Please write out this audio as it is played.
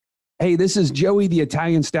Hey, this is Joey, the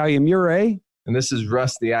Italian Stallion Murray. And this is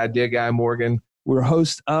Russ, the Idea Guy Morgan. We're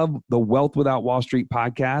hosts of the Wealth Without Wall Street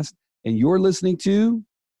podcast, and you're listening to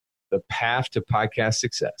The Path to Podcast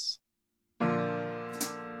Success.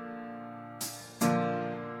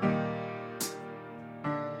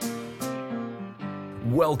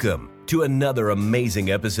 Welcome to another amazing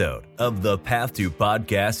episode of The Path to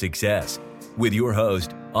Podcast Success with your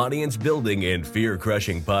host, audience building and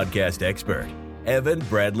fear-crushing podcast expert, Evan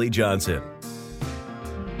Bradley Johnson.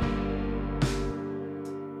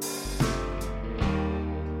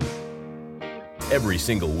 Every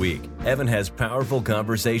single week, Evan has powerful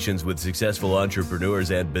conversations with successful entrepreneurs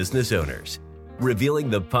and business owners, revealing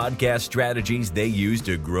the podcast strategies they use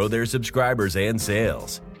to grow their subscribers and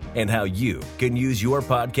sales, and how you can use your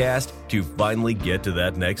podcast to finally get to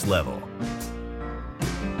that next level.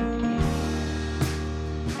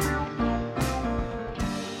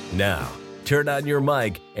 Now, turn on your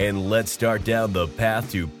mic and let's start down the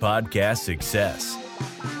path to podcast success.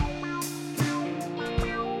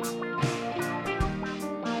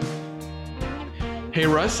 Hey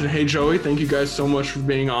Russ and hey Joey, thank you guys so much for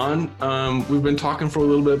being on. We've been talking for a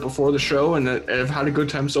little bit before the show and I've had a good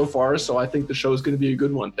time so far, so I think the show is going to be a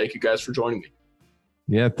good one. Thank you guys for joining me.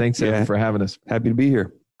 Yeah, thanks Evan, for having us. Happy to be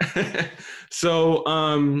here. So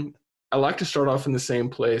I like to start off in the same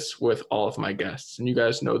place with all of my guests, and you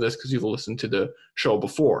guys know this because you've listened to the show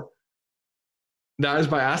before. That is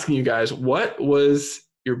by asking you guys, what was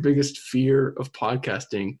your biggest fear of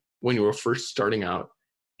podcasting when you were first starting out,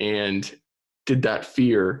 and did that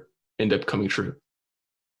fear end up coming true?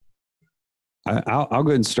 I'll go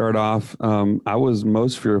ahead and start off. I was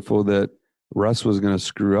most fearful that Russ was going to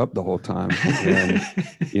screw up the whole time.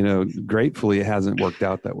 And, gratefully it hasn't worked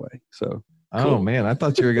out that way. So, cool. Oh man, I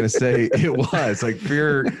thought you were going to say it was like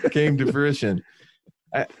fear came to fruition.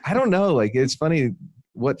 I don't know. Like, it's funny.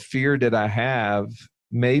 What fear did I have?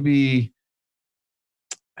 Maybe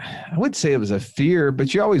I would say it was a fear,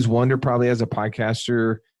 but you always wonder probably as a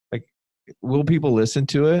podcaster, like, will people listen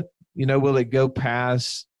to it? Will it go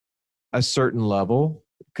past a certain level?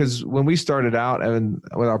 Because when we started out and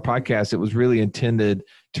with our podcast, it was really intended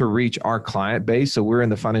to reach our client base. So we're in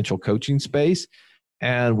the financial coaching space,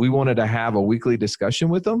 and we wanted to have a weekly discussion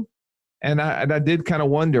with them. And I did kind of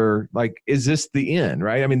wonder, like, is this the end,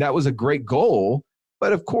 right? I mean, that was a great goal,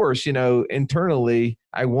 but of course, internally,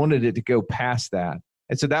 I wanted it to go past that.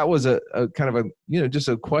 And so that was a kind of a, just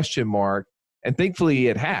a question mark. And thankfully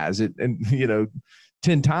it has it, and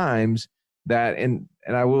 10 times that. And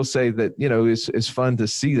I will say that, it's fun to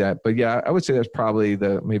see that, but yeah, I would say that's probably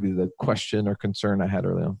maybe the question or concern I had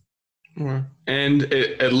early on. And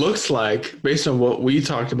it looks like, based on what we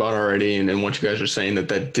talked about already and what you guys are saying,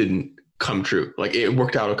 that didn't come true. Like, it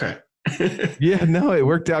worked out okay. Yeah, no, it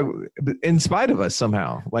worked out in spite of us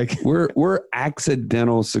somehow. Like, we're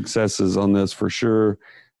accidental successes on this for sure.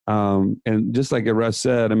 And just like Russ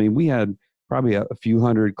said, I mean, we had probably a few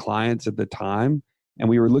hundred clients at the time, and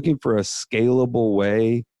we were looking for a scalable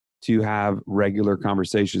way to have regular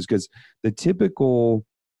conversations, because the typical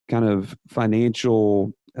kind of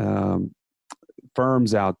financial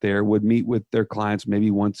firms out there would meet with their clients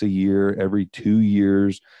maybe once a year, every 2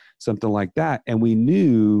 years, something like that. And we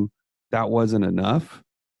knew that wasn't enough,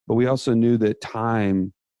 but we also knew that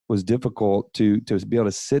time was difficult to be able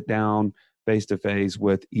to sit down face to face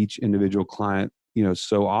with each individual client,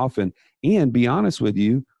 so often. And be honest with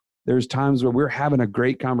you, there's times where we're having a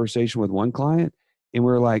great conversation with one client and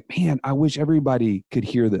we're like, man, I wish everybody could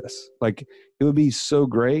hear this. Like, it would be so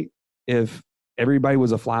great if everybody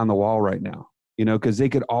was a fly on the wall right now, because they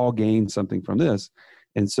could all gain something from this.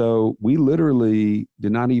 And so we literally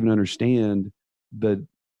did not even understand the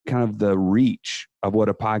kind of the reach of what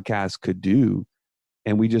a podcast could do.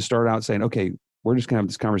 And we just started out saying, okay, we're just going to have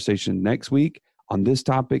this conversation next week on this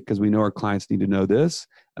topic because we know our clients need to know this,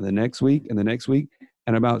 and the next week and the next week.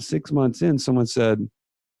 And about 6 months in, someone said,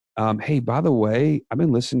 hey, by the way, I've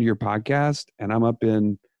been listening to your podcast and I'm up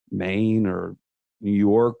in Maine or New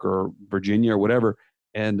York or Virginia or whatever.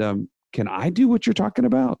 And can I do what you're talking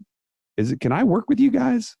about? Can I work with you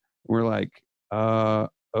guys? And we're like,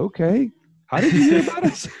 okay. How did you hear about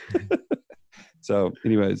us? So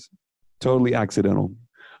anyways, totally accidental.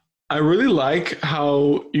 I really like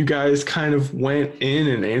how you guys kind of went in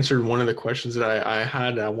and answered one of the questions that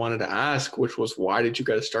I wanted to ask, which was, why did you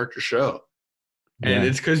guys start your show? And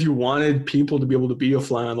it's because you wanted people to be able to be a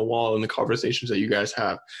fly on the wall in the conversations that you guys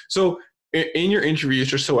have. So in your interviews,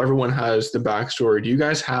 just so everyone has the backstory, do you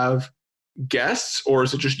guys have guests, or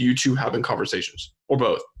is it just you two having conversations, or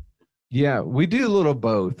both? Yeah, we do a little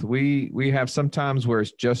both. We have sometimes where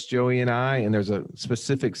it's just Joey and I, and there's a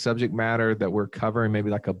specific subject matter that we're covering, maybe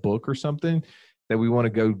like a book or something that we want to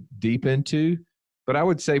go deep into. But I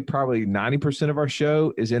would say probably 90% of our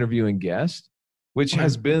show is interviewing guests, which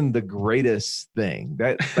has been the greatest thing.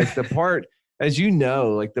 That like the part, as you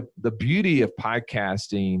know, like the beauty of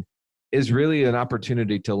podcasting is really an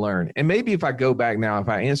opportunity to learn. And maybe if I go back now, if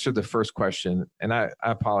I answer the first question, and I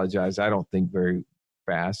apologize, I don't think very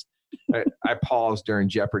fast. I pause during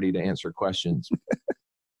Jeopardy to answer questions.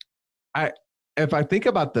 If I think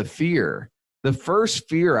about the first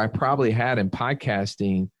fear I probably had in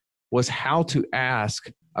podcasting was how to ask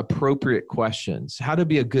appropriate questions, how to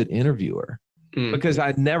be a good interviewer, because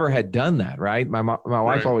I never had done that. Right? My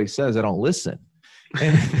wife always says I don't listen,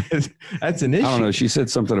 and that's an issue. I don't know. She said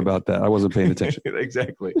something about that. I wasn't paying attention.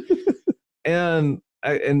 Exactly. And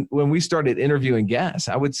when we started interviewing guests,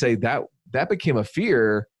 I would say that became a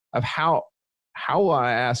fear of how will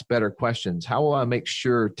I ask better questions? How will I make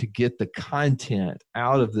sure to get the content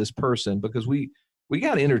out of this person? Because we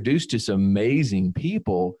got introduced to some amazing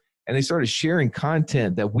people, and they started sharing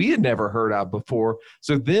content that we had never heard of before.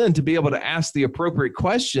 So then to be able to ask the appropriate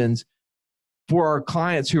questions for our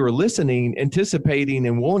clients who are listening, anticipating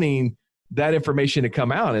and wanting that information to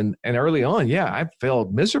come out. And early on, yeah, I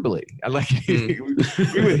failed miserably. We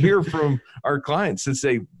would hear from our clients and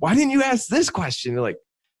say, why didn't you ask this question? They're like,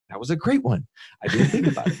 that was a great one. I didn't think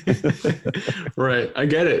about it. Right. I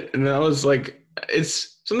get it. And that was like,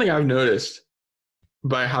 it's something I've noticed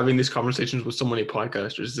by having these conversations with so many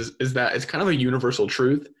podcasters is that it's kind of a universal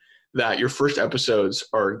truth that your first episodes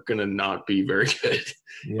are going to not be very good.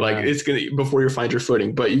 Yeah. Like it's going to, before you find your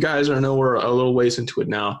footing, but you guys are nowhere a little ways into it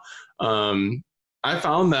now. I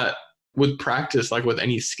found that with practice, like with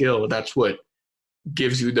any skill, that's what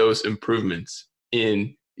gives you those improvements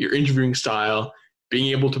in your interviewing style,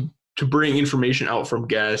 being able to bring information out from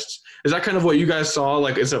guests. Is that kind of what you guys saw?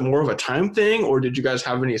 Like, is it more of a time thing, or did you guys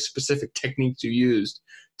have any specific techniques you used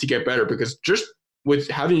to get better? Because just with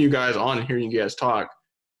having you guys on and hearing you guys talk,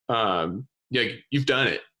 yeah, you've done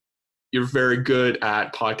it. You're very good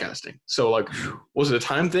at podcasting. So like, was it a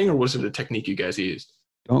time thing or was it a technique you guys used?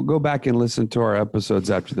 Don't go back and listen to our episodes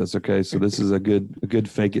after this. Okay. So this is a good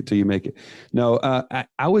fake it till you make it. No,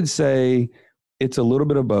 I would say it's a little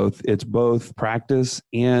bit of both. It's both practice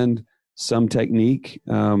and some technique.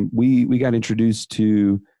 We got introduced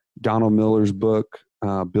to Donald Miller's book,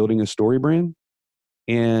 Building a Story Brand.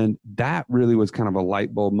 And that really was kind of a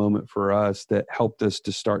light bulb moment for us that helped us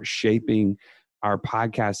to start shaping our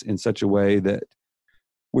podcast in such a way that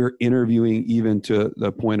we're interviewing even to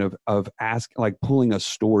the point of pulling a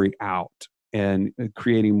story out and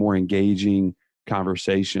creating more engaging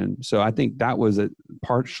conversation. So I think that was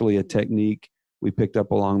partially a technique we picked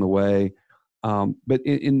up along the way. But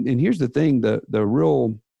here's the thing, the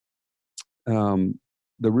real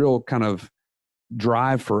kind of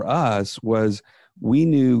drive for us was we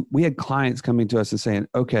knew we had clients coming to us and saying,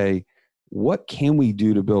 okay, what can we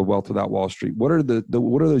do to build wealth without Wall Street? What are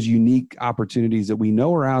what are those unique opportunities that we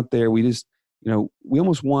know are out there? We just, we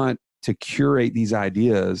almost want to curate these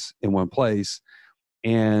ideas in one place.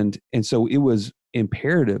 And so it was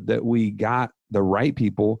imperative that we got the right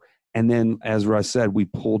people. And then, as Russ said, we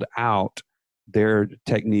pulled out their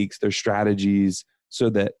techniques, their strategies, so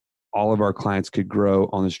that all of our clients could grow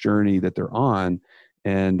on this journey that they're on.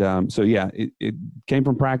 And so, yeah, it came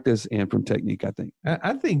from practice and from technique, I think.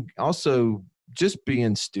 I think also just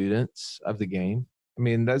being students of the game. I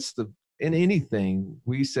mean, in anything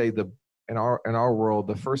we say in our world,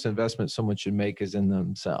 the first investment someone should make is in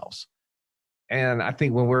themselves. And I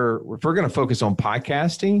think if we're going to focus on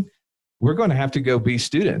podcasting, we're going to have to go be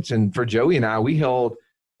students. And for Joey and I, we held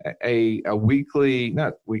a weekly,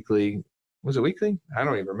 not weekly, was it weekly? I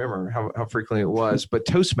don't even remember how frequently it was, but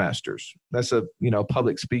Toastmasters, that's a,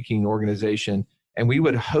 public speaking organization. And we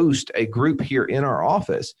would host a group here in our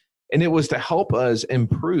office, and it was to help us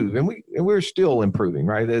improve. And we're still improving,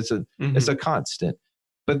 right? It's a constant,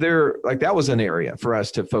 but that was an area for us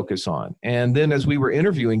to focus on. And then as we were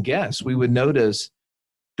interviewing guests, we would notice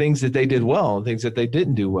things that they did well and things that they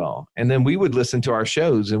didn't do well. And then we would listen to our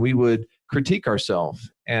shows and we would critique ourselves.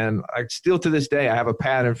 And still to this day, I have a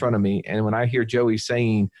pad in front of me. And when I hear Joey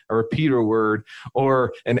saying a repeater word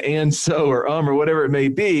or an and so or or whatever it may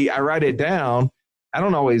be, I write it down. I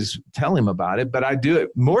don't always tell him about it, but I do it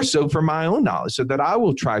more so for my own knowledge so that I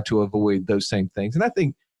will try to avoid those same things. And I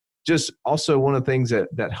think just also one of the things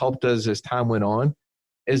that helped us as time went on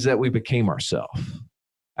is that we became ourselves.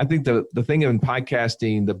 I think the thing in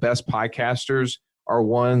podcasting, the best podcasters are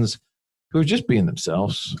ones who are just being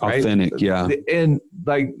themselves, right? Authentic, yeah. And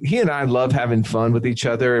like he and I love having fun with each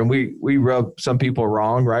other, and we rub some people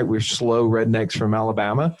wrong, right? We're slow rednecks from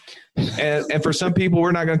Alabama, and for some people,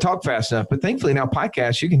 we're not going to talk fast enough. But thankfully, now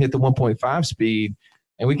podcasts, you can hit the 1.5 speed,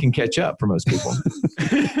 and we can catch up for most people.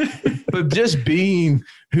 But just being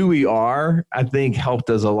who we are, I think, helped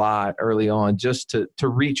us a lot early on, just to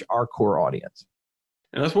reach our core audience.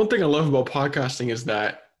 And that's one thing I love about podcasting is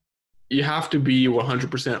that you have to be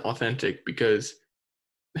 100% authentic, because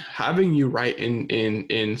having you right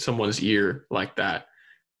in someone's ear like that,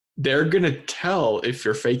 they're going to tell if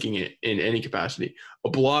you're faking it in any capacity. A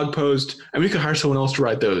blog post, and we could hire someone else to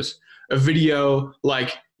write those. A video,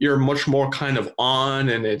 like you're much more kind of on,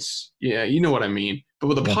 and it's, yeah, you know what I mean. But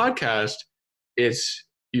with a podcast, it's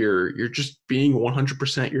you're just being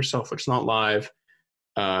 100% yourself. It's not live.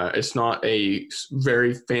 It's not a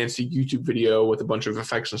very fancy YouTube video with a bunch of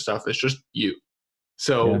effects and stuff. It's just you.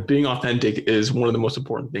 So being authentic is one of the most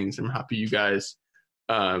important things. I'm happy you guys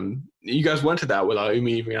went to that without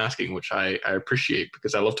me even asking, which I appreciate,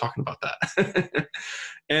 because I love talking about that.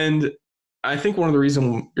 And I think one of the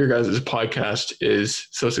reasons your guys' podcast is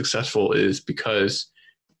so successful is because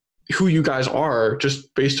who you guys are,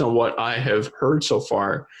 just based on what I have heard so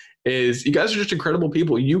far, is you guys are just incredible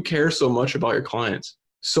people. You care so much about your clients.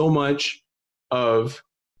 So many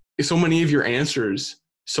of your answers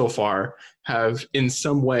so far have in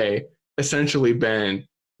some way essentially been,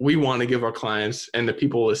 we want to give our clients and the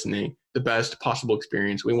people listening the best possible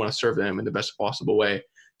experience. We want to serve them in the best possible way.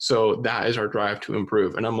 So that is our drive to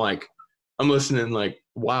improve. And I'm listening like,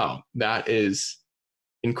 wow, that is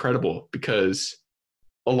incredible, because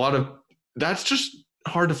a lot of that's just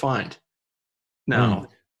hard to find now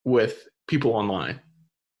with people online.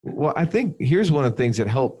 Well, I think here's one of the things that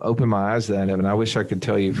helped open my eyes to that, Evan. I wish I could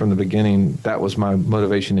tell you from the beginning that was my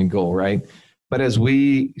motivation and goal, right? But as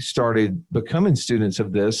we started becoming students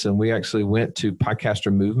of this, and we actually went to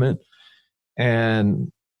Podcaster Movement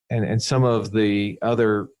and some of the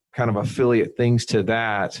other kind of affiliate things to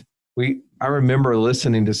that, I remember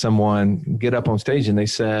listening to someone get up on stage and they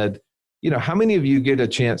said, how many of you get a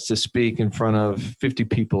chance to speak in front of 50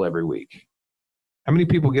 people every week? How many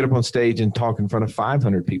people get up on stage and talk in front of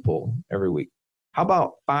 500 people every week? How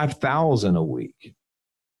about 5,000 a week?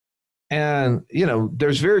 And,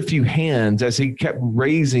 there's very few hands, as he kept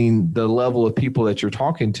raising the level of people that you're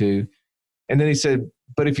talking to. And then he said,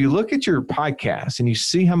 but if you look at your podcast and you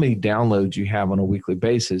see how many downloads you have on a weekly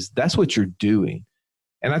basis, that's what you're doing.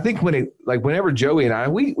 And I think whenever Joey and I,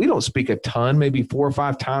 we don't speak a ton, maybe 4 or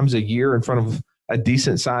 5 times a year in front of a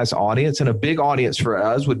decent sized audience. And a big audience for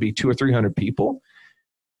us would be 200 or 300 people.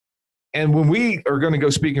 And when we are going to go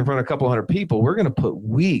speak in front of a couple hundred people, we're going to put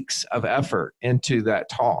weeks of effort into that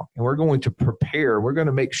talk. And we're going to prepare. We're going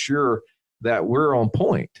to make sure that we're on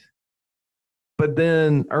point. But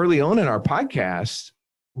then early on in our podcast,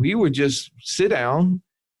 we would just sit down,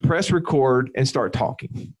 press record, and start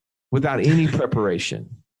talking without any preparation.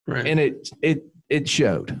 Right. And it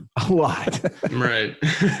showed a lot. Right.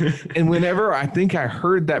 And whenever I think I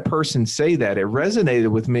heard that person say that, it resonated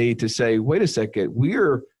with me to say, wait a second,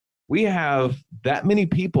 we have that many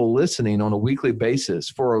people listening on a weekly basis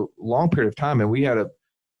for a long period of time. And we had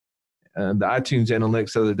the iTunes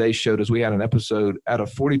analytics the other day showed us we had an episode out of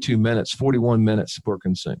 42 minutes, 41 minutes were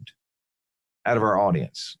consumed out of our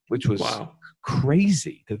audience, which was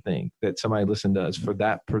crazy to think that somebody listened to us for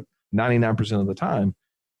that 99% of the time.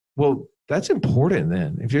 Well, that's important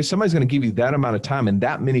then. If somebody's going to give you that amount of time and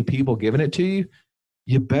that many people giving it to you,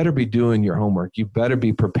 you better be doing your homework. You better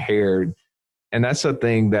be prepared. And that's a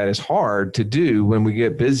thing that is hard to do when we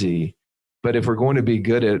get busy. But if we're going to be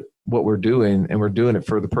good at what we're doing and we're doing it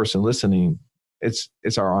for the person listening, it's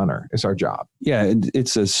our honor. It's our job. Yeah.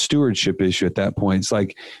 It's a stewardship issue at that point. It's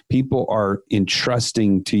like people are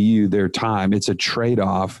entrusting to you their time. It's a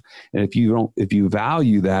trade-off. And if you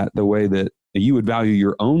value that the way that you would value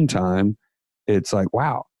your own time, it's like,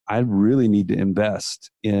 wow, I really need to invest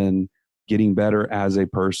in getting better as a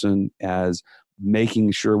person, as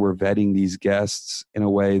making sure we're vetting these guests in a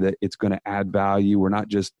way that it's going to add value. We're not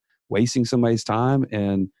just wasting somebody's time,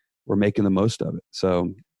 and we're making the most of it.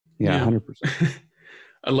 So yeah. 100%.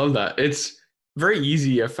 I love that. It's very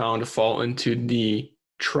easy, I found, to fall into the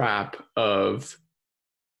trap of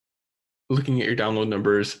looking at your download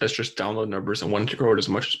numbers as just download numbers and wanting to grow it as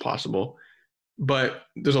much as possible. But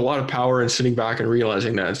there's a lot of power in sitting back and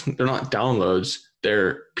realizing that they're not downloads,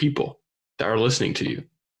 they're people that are listening to you.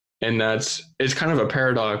 And it's kind of a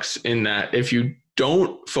paradox in that if you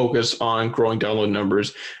don't focus on growing download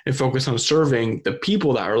numbers and focus on serving the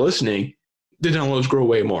people that are listening, the downloads grow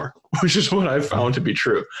way more, which is what I've found to be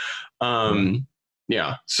true.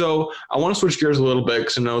 Yeah. So I want to switch gears a little bit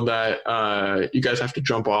because I know that you guys have to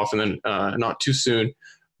jump off and then not too soon.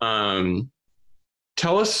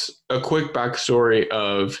 Tell us a quick backstory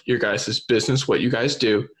of your guys' business, what you guys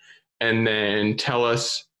do, and then tell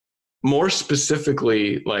us more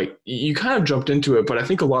specifically, like you kind of jumped into it, but I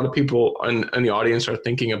think a lot of people in the audience are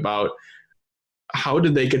thinking about how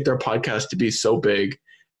did they get their podcast to be so big,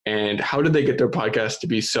 and how did they get their podcast to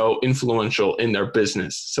be so influential in their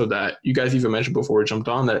business, so that you guys even mentioned before we jumped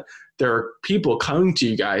on that there are people coming to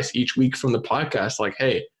you guys each week from the podcast like,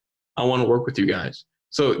 hey, I want to work with you guys.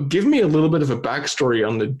 So give me a little bit of a backstory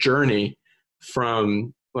on the journey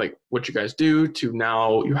from like what you guys do to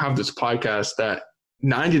now you have this podcast that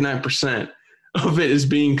 99% of it is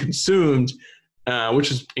being consumed,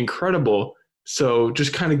 which is incredible. So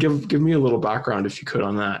just kind of give me a little background if you could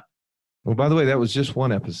on that. Well, by the way, that was just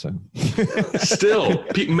one episode. Still,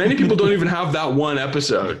 many people don't even have that one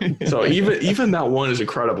episode. So even that one is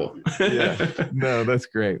incredible. Yeah, no, that's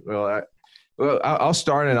great. Well, I'll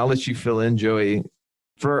start and I'll let you fill in, Joey.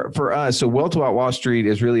 For us, so Wealth Without Wall Street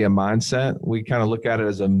is really a mindset. We kind of look at it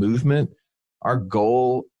as a movement. Our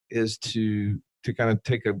goal is to kind of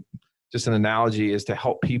take just an analogy is to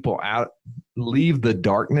help people leave the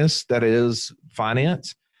darkness that is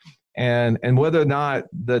finance. And whether or not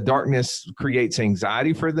the darkness creates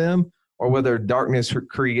anxiety for them, or whether darkness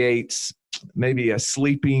creates maybe a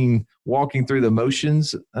sleeping, walking through the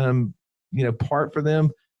motions, part for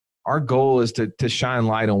them, our goal is to shine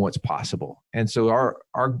light on what's possible. And so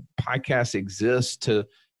our podcast exists to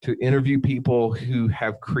interview people who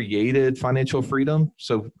have created financial freedom.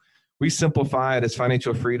 So we simplify it as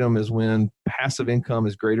financial freedom is when passive income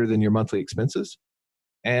is greater than your monthly expenses.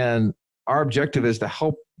 And our objective is to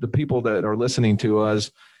help the people that are listening to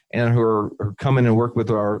us and who are coming and work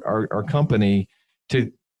with our company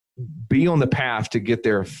to be on the path to get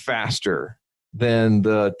there faster than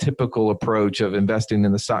the typical approach of investing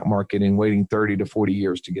in the stock market and waiting 30 to 40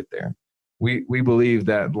 years to get there. We believe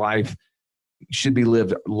that life should be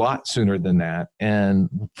lived a lot sooner than that, and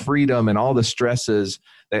freedom and all the stresses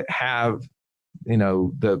that have,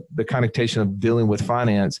 the connotation of dealing with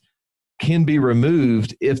finance can be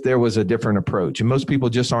removed if there was a different approach. And most people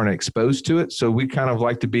just aren't exposed to it. So we kind of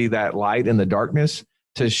like to be that light in the darkness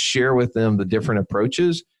to share with them the different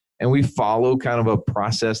approaches. And we follow kind of a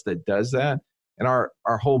process that does that. And our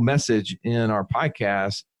whole message in our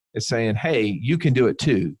podcast is saying, hey, you can do it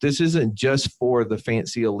too. This isn't just for the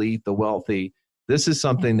fancy elite, the wealthy. This is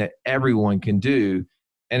something that everyone can do.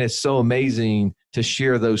 And it's so amazing to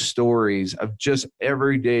share those stories of just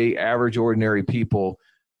everyday, average, ordinary people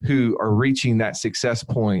who are reaching that success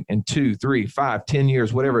point in 2, 3, 5, 10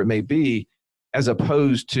 years, whatever it may be, as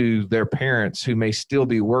opposed to their parents who may still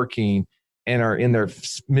be working and are in their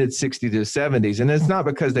mid 60s to 70s. And it's not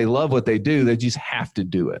because they love what they do. They just have to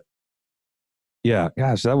do it. Yeah.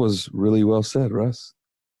 Gosh, that was really well said, Russ.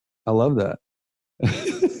 I love that.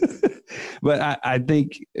 But I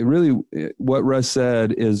think really what Russ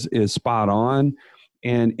said is spot on.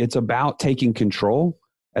 And it's about taking control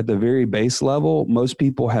at the very base level. Most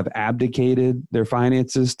people have abdicated their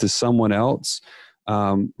finances to someone else.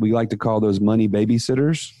 We like to call those money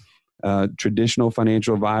babysitters. Traditional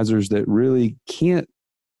financial advisors that really can't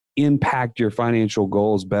impact your financial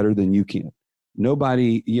goals better than you can.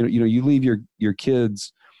 Nobody, you leave your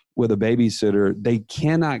kids with a babysitter, they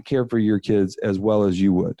cannot care for your kids as well as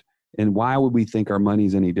you would. And why would we think our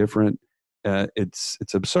money's any different? It's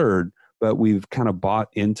absurd, but we've kind of bought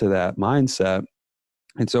into that mindset.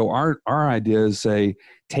 And so our idea is say,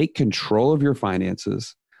 take control of your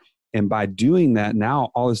finances. And by doing that,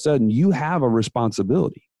 now all of a sudden you have a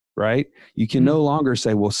responsibility. Right? You can no longer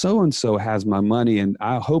say, well, so-and-so has my money and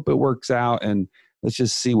I hope it works out and let's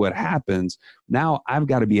just see what happens. Now I've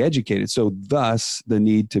got to be educated. So thus the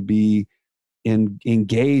need to be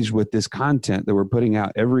engaged with this content that we're putting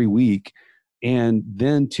out every week. And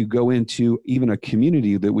then to go into even a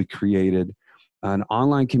community that we created, an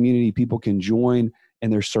online community people can join,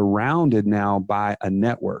 and they're surrounded now by a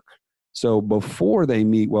network. So before they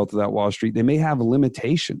meet Wealth Without Wall Street, they may have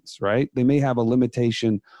limitations, right? They may have a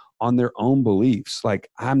limitation on their own beliefs, like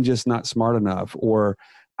I'm just not smart enough, or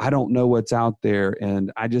I don't know what's out there,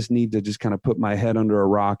 and I just need to just kind of put my head under a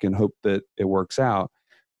rock and hope that it works out.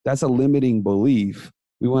 That's a limiting belief.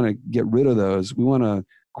 We want to get rid of those. We want to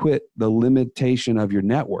quit the limitation of your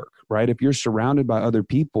network, right? If you're surrounded by other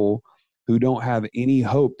people who don't have any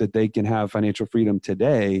hope that they can have financial freedom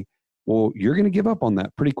today, well, you're going to give up on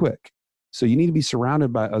that pretty quick. So you need to be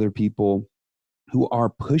surrounded by other people who are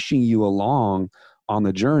pushing you along on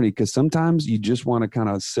the journey, because sometimes you just want to kind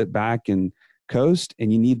of sit back and coast,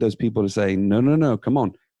 and you need those people to say, no, come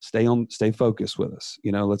on, stay focused with us.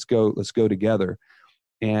 Let's go together.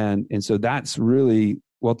 And so that's really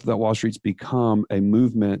Wealth Without Wall Street's become a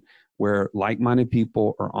movement where like-minded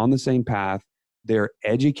people are on the same path. They're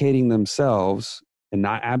educating themselves and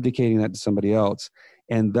not abdicating that to somebody else.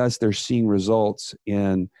 And thus they're seeing results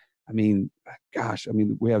in, we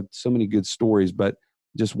have so many good stories, but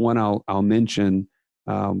just one I'll mention.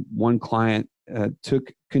 One client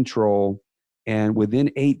took control, and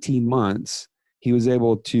within 18 months, he was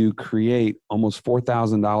able to create almost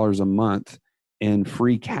 $4,000 a month in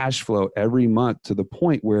free cash flow every month, to the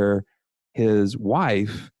point where his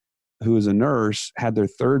wife, who is a nurse, had their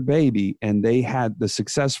third baby, and they had the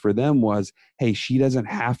success for them was, hey, she doesn't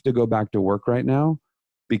have to go back to work right now,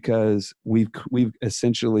 because we've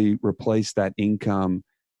essentially replaced that income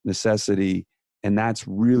necessity, and that's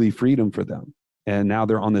really freedom for them. And now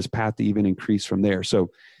they're on this path to even increase from there. So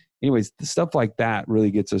anyways, the stuff like that really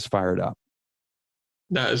gets us fired up.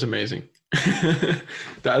 That is amazing.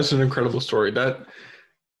 That is an incredible story. That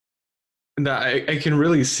I can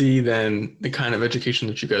really see then the kind of education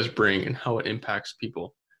that you guys bring and how it impacts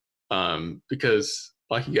people. Because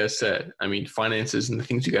like you guys said, finances and the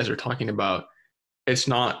things you guys are talking about, it's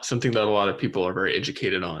not something that a lot of people are very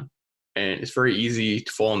educated on. And it's very easy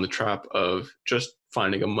to fall in the trap of just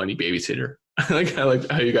finding a money babysitter. I like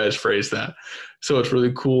how you guys phrase that. So it's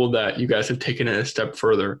really cool that you guys have taken it a step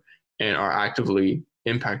further and are actively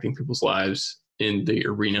impacting people's lives in the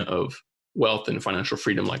arena of wealth and financial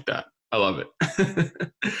freedom like that. I love it.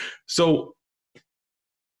 So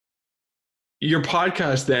your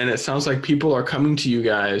podcast, then, it sounds like people are coming to you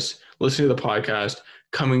guys, listening to the podcast,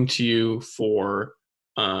 coming to you for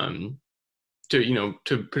to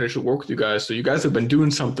potentially work with you guys. So you guys have been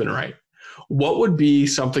doing something right. What would be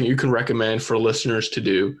something you can recommend for listeners to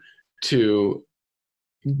do to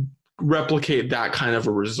replicate that kind of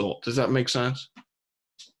a result? Does that make sense?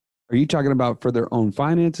 Are you talking about for their own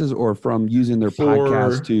finances, or from using their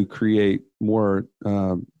podcast to create more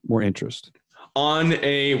interest?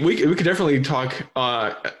 We could definitely talk.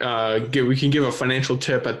 We can give a financial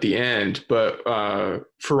tip at the end, but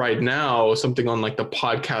for right now, something on like the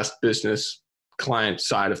podcast business client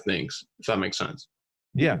side of things, if that makes sense.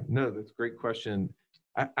 Yeah, no, that's a great question.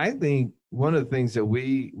 I think one of the things that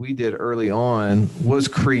we did early on was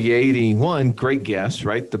creating great guests,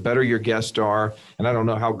 right? The better your guests are, and I don't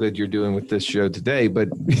know how good you're doing with this show today, but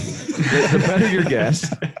the better your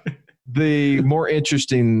guests, the more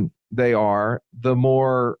interesting they are, the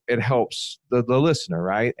more it helps the listener,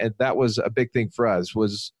 right? And that was a big thing for us.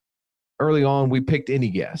 Was early on, we picked any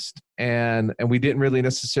guest, and we didn't really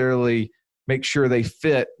necessarily make sure they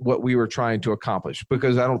fit what we were trying to accomplish,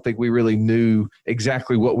 because I don't think we really knew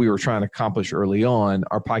exactly what we were trying to accomplish early on.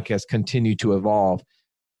 Our podcast continued to evolve.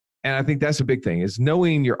 And I think that's a big thing, is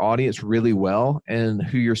knowing your audience really well and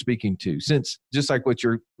who you're speaking to. Since just like what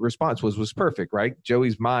your response was perfect, right?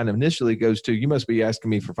 Joey's mind initially goes to, you must be asking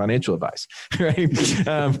me for financial advice, right?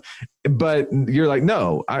 But you're like,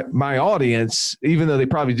 no, my audience, even though they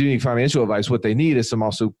probably do need financial advice, what they need is some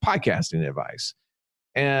also podcasting advice.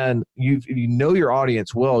 And if you know your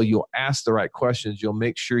audience well, you'll ask the right questions. You'll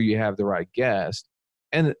make sure you have the right guest.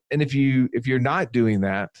 And if you're not doing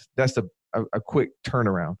that, that's a quick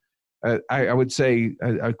turnaround. I would say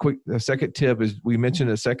a second tip is, we mentioned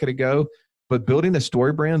a second ago, but building a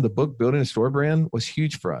story brand, the book Building a Story Brand, was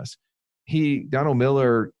huge for us. Donald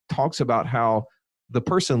Miller talks about how the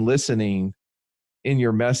person listening in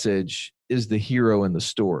your message is the hero in the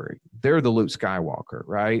story. They're the Luke Skywalker,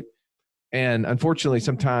 right? And unfortunately,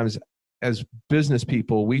 sometimes as business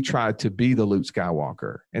people, we try to be the Luke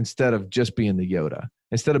Skywalker instead of just being the Yoda,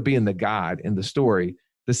 instead of being the guide in the story.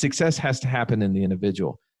 The success has to happen in the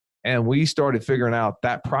individual. And we started figuring out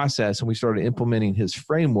that process, and we started implementing his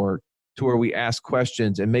framework to where we asked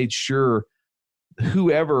questions and made sure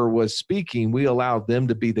whoever was speaking, we allowed them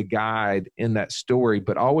to be the guide in that story,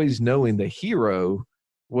 but always knowing the hero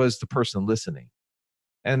was the person listening.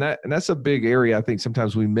 And that's a big area I think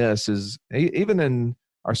sometimes we miss, is even in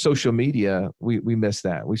our social media, we miss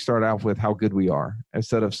that. We start out with how good we are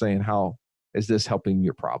instead of saying, how is this helping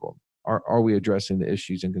your problem? Are we addressing the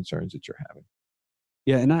issues and concerns that you're having?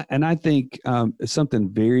 Yeah, and I think it's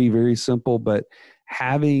something very, very simple, but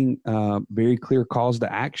having very clear calls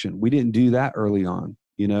to action. We didn't do that early on,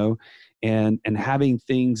 and having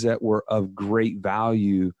things that were of great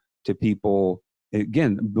value to people.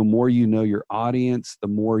 Again, the more you know your audience, the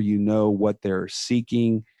more you know what they're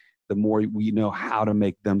seeking, the more you know how to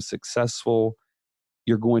make them successful.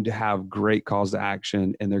 You're going to have great calls to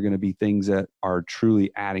action, and they're going to be things that are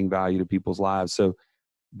truly adding value to people's lives. So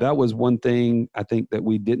that was one thing I think that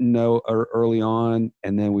we didn't know early on.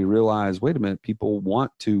 And then we realized, wait a minute, people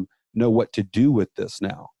want to know what to do with this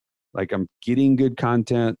now. Like, I'm getting good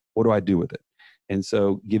content. What do I do with it? And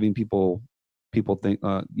so giving people think,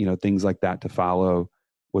 things like that to follow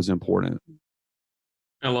was important.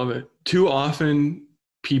 I love it. Too often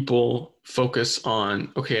people focus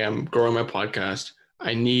on, okay, I'm growing my podcast.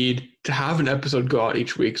 I need to have an episode go out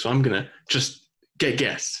each week. So I'm going to just get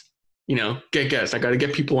guests, get guests. I got to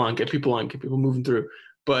get people on, get people moving through.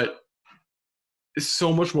 But it's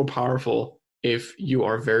so much more powerful if you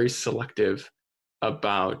are very selective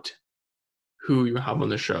about who you have on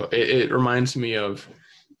the show. It reminds me of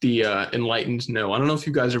the Enlightened Know. I don't know if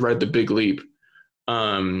you guys have read The Big Leap.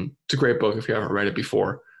 It's a great book if you haven't read it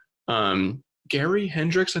before. Gary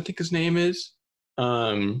Hendricks, I think his name is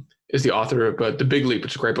the author, but The Big Leap,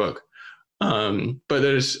 it's a great book. But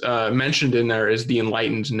there's mentioned in there is the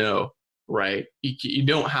Enlightened Know, right? You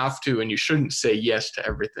don't have to, and you shouldn't say yes to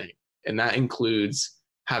everything. And that includes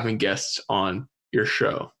having guests on your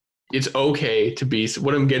show. It's okay to be,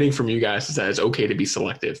 what I'm getting from you guys is that it's okay to be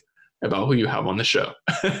selective about who you have on the show,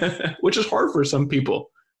 which is hard for some people.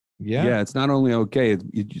 Yeah, it's not only okay;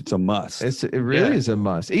 it's a must. It really is a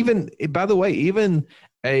must. Even, by the way, even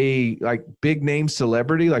a like big name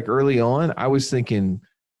celebrity, like early on, I was thinking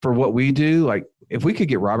for what we do, like if we could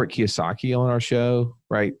get Robert Kiyosaki on our show,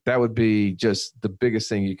 right, that would be just the biggest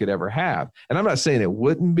thing you could ever have. And I'm not saying it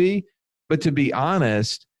wouldn't be, but to be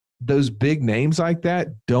honest, those big names like that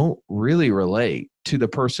don't really relate to the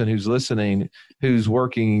person who's listening, who's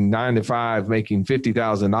working 9 to 5, making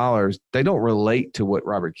 $50,000. They don't relate to what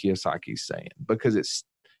Robert Kiyosaki's saying because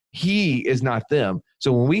he is not them.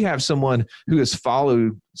 So when we have someone who has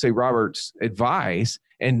followed, say, Robert's advice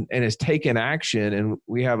and has taken action, and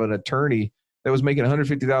we have an attorney that was making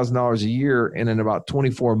 $150,000 a year and in about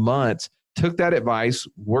 24 months took that advice,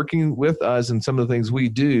 working with us and some of the things we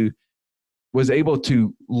do, was able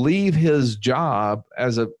to leave his job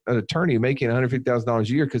as an attorney making $150,000 a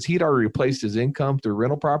year because he'd already replaced his income through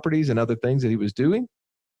rental properties and other things that he was doing.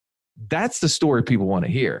 That's the story people want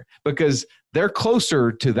to hear because they're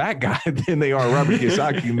closer to that guy than they are Robert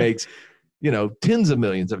Kiyosaki, who makes, tens of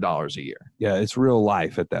millions of dollars a year. Yeah, it's real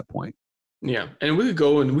life at that point. Yeah, and we could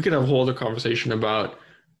go and we could have a whole other conversation about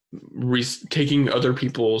taking other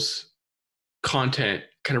people's content,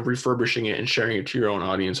 kind of refurbishing it and sharing it to your own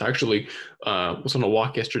audience. I actually was on a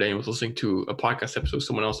walk yesterday and was listening to a podcast episode of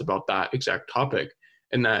someone else about that exact topic,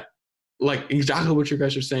 and that, like, exactly what you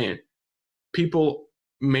guys are saying. People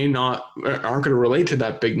aren't going to relate to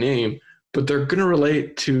that big name, but they're going to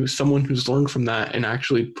relate to someone who's learned from that and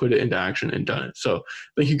actually put it into action and done it. So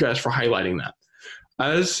thank you guys for highlighting that.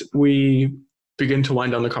 As we begin to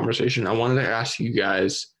wind down the conversation, I wanted to ask you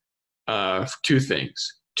guys two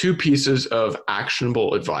things. 2 pieces of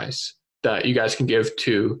actionable advice that you guys can give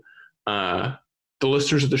to the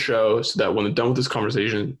listeners of the show so that when they're done with this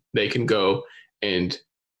conversation, they can go and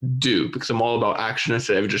do, because I'm all about action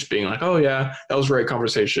instead of just being like, oh yeah, that was a great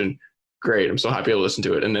conversation. Great. I'm so happy to listen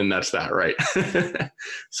to it. And then that's that, right?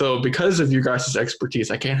 So because of you guys' expertise,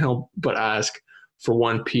 I can't help but ask for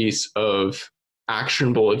one piece of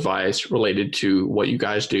actionable advice related to what you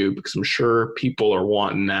guys do, because I'm sure people are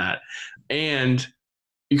wanting that. And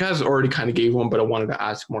you guys already kind of gave one, but I wanted to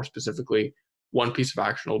ask more specifically one piece of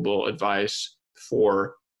actionable advice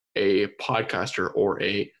for a podcaster or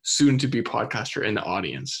a soon-to-be podcaster in the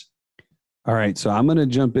audience. All right, so I'm going to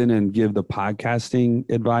jump in and give the podcasting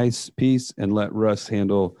advice piece and let Russ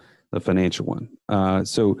handle the financial one.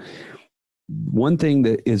 So one thing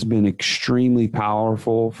that has been extremely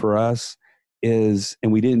powerful for us is,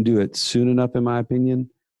 and we didn't do it soon enough, in my opinion,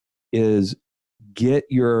 is get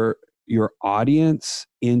your audience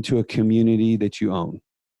into a community that you own.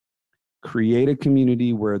 Create a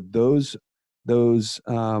community where those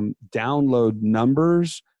download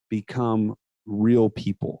numbers become real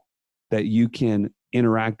people that you can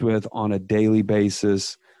interact with on a daily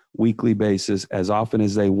basis, weekly basis, as often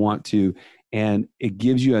as they want to. And it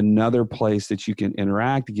gives you another place that you can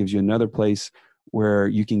interact. It gives you another place where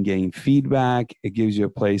you can gain feedback. It gives you a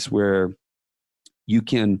place where you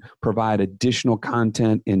can provide additional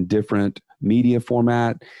content in different media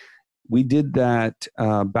format. We did that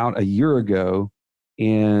about a year ago.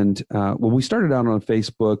 And we started out on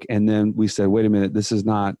Facebook, and then we said, wait a minute, this is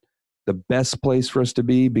not the best place for us to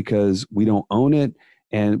be because we don't own it.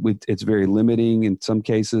 And it's very limiting in some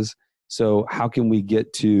cases. So how can we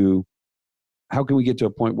get to a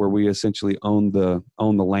point where we essentially own the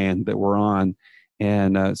land that we're on?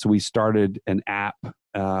 And so we started an app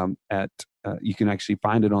you can actually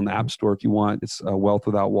find it on the App Store if you want. It's Wealth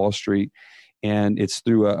Without Wall Street. And it's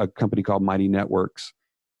through a company called Mighty Networks.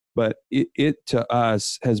 But it to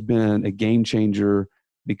us has been a game changer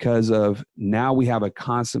because of now we have a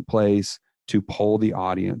constant place to poll the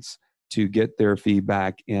audience, to get their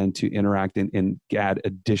feedback and to interact and add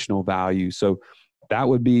additional value. So that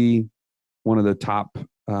would be one of the top,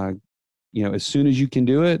 as soon as you can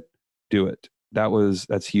do it, do it.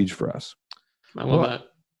 That's huge for us. I love that.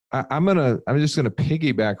 I'm just gonna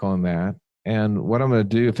piggyback on that. And what I'm gonna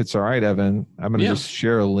do, if it's all right, Evan, I'm gonna just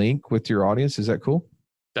share a link with your audience. Is that cool?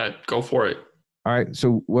 Go for it. All right.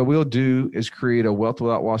 So what we'll do is create a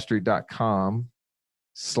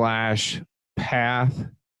wealthwithoutwallstreet.com/path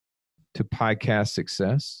to podcast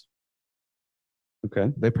success.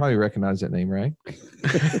 Okay. They probably recognize that name, right?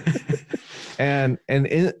 and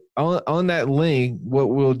on that link, what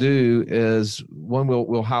we'll do is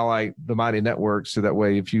we'll highlight the Mighty Network. So that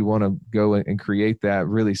way, if you want to go and create that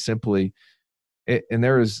really simply,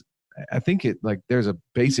 there's a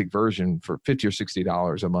basic version for $50 or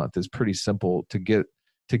 $60 a month. It's pretty simple to get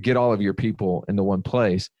all of your people into one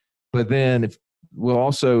place. But then we'll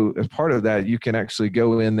also, as part of that, you can actually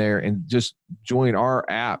go in there and just join our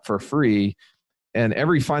app for free. And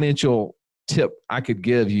every financial tip I could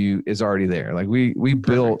give you is already there. Like we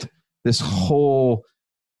built this whole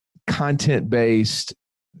content-based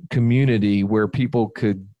community where people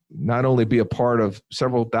could not only be a part of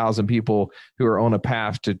several thousand people who are on a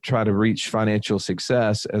path to try to reach financial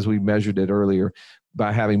success, as we measured it earlier,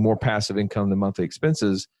 by having more passive income than monthly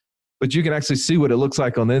expenses, but you can actually see what it looks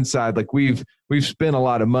like on the inside. Like we've spent a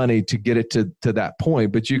lot of money to get it to that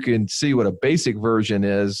point, but you can see what a basic version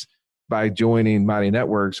is by joining Mighty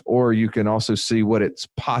Networks, or you can also see what it's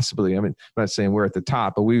possibly. I mean, I'm not saying we're at the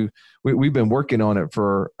top, but we've been working on it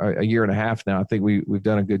for a year and a half now. I think we've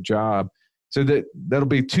done a good job. So that'll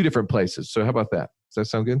be 2 different places. So how about that? Does that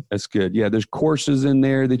sound good? That's good. Yeah, there's courses in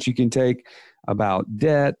there that you can take about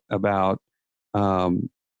debt, about what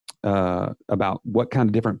kind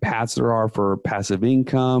of different paths there are for passive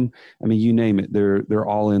income. I mean, you name it, they're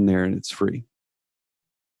all in there and it's free.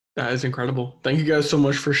 That is incredible. Thank you guys so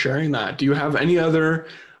much for sharing that. Do you have any other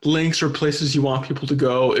links or places you want people to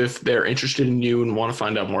go if they're interested in you and want to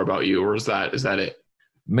find out more about you, or is that it?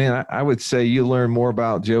 Man, I would say you learn more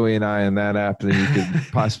about Joey and I in that app than you could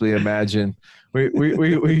possibly imagine. We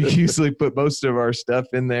usually put most of our stuff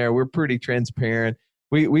in there. We're pretty transparent.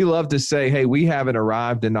 We love to say, hey, we haven't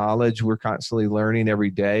arrived at knowledge. We're constantly learning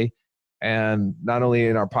every day. And not only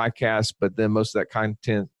in our podcast, but then most of that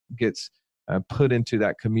content gets put into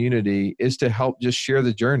that community is to help just share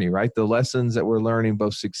the journey, right? The lessons that we're learning,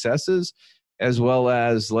 both successes as well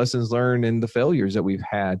as lessons learned in the failures that we've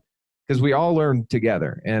had, because we all learn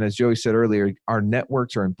together. And as Joey said earlier, our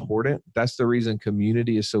networks are important. That's the reason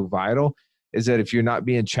community is so vital, is that if you're not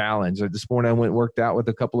being challenged, like this morning I went and worked out with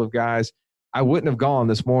a couple of guys. I wouldn't have gone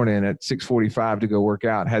this morning at 6:45 to go work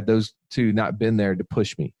out had those 2 not been there to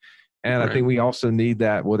push me. And right. I think we also need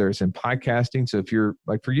that, whether it's in podcasting. So if you're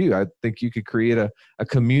like, for you, I think you could create a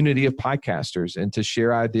community of podcasters and to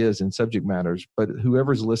share ideas and subject matters. But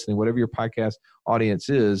whoever's listening, whatever your podcast audience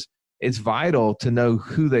is, it's vital to know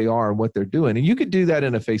who they are and what they're doing. And you could do that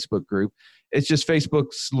in a Facebook group. It's just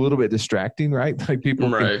Facebook's a little bit distracting, right? Like people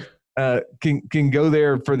can go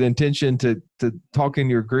there for the intention to talk in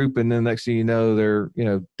your group, and then next thing you know, they're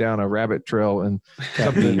down a rabbit trail and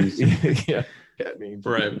something. Yeah, cat memes.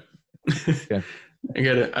 Right. Okay. I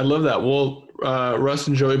get it. I love that. Well, Russ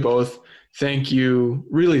and Joey both, thank you.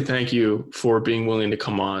 Really, thank you for being willing to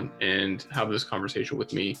come on and have this conversation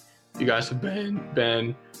with me. You guys have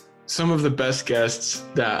been some of the best guests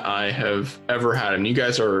that I have ever had, and you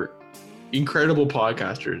guys are incredible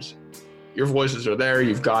podcasters. Your voices are there.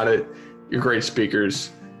 You've got it. You're great speakers.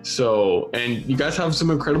 So, and you guys have some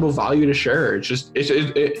incredible value to share.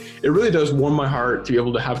 It really does warm my heart to be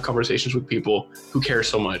able to have conversations with people who care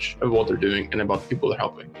so much about what they're doing and about the people they're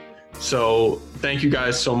helping. So thank you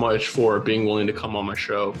guys so much for being willing to come on my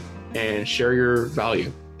show and share your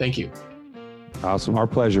value. Thank you. Awesome. Our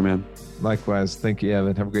pleasure, man. Likewise. Thank you,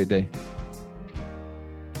 Evan. Have a great day.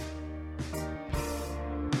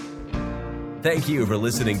 Thank you for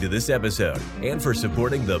listening to this episode and for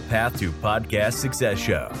supporting the Path to Podcast Success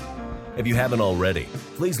Show. If you haven't already,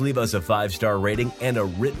 please leave us a 5-star rating and a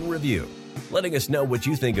written review, letting us know what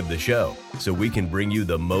you think of the show so we can bring you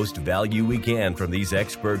the most value we can from these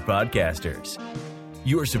expert podcasters.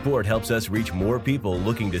 Your support helps us reach more people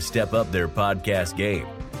looking to step up their podcast game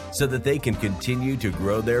so that they can continue to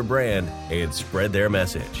grow their brand and spread their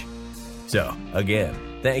message. So, again,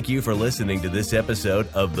 thank you for listening to this episode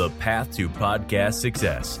of The Path to Podcast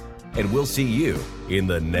Success, and we'll see you in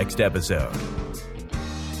the next episode.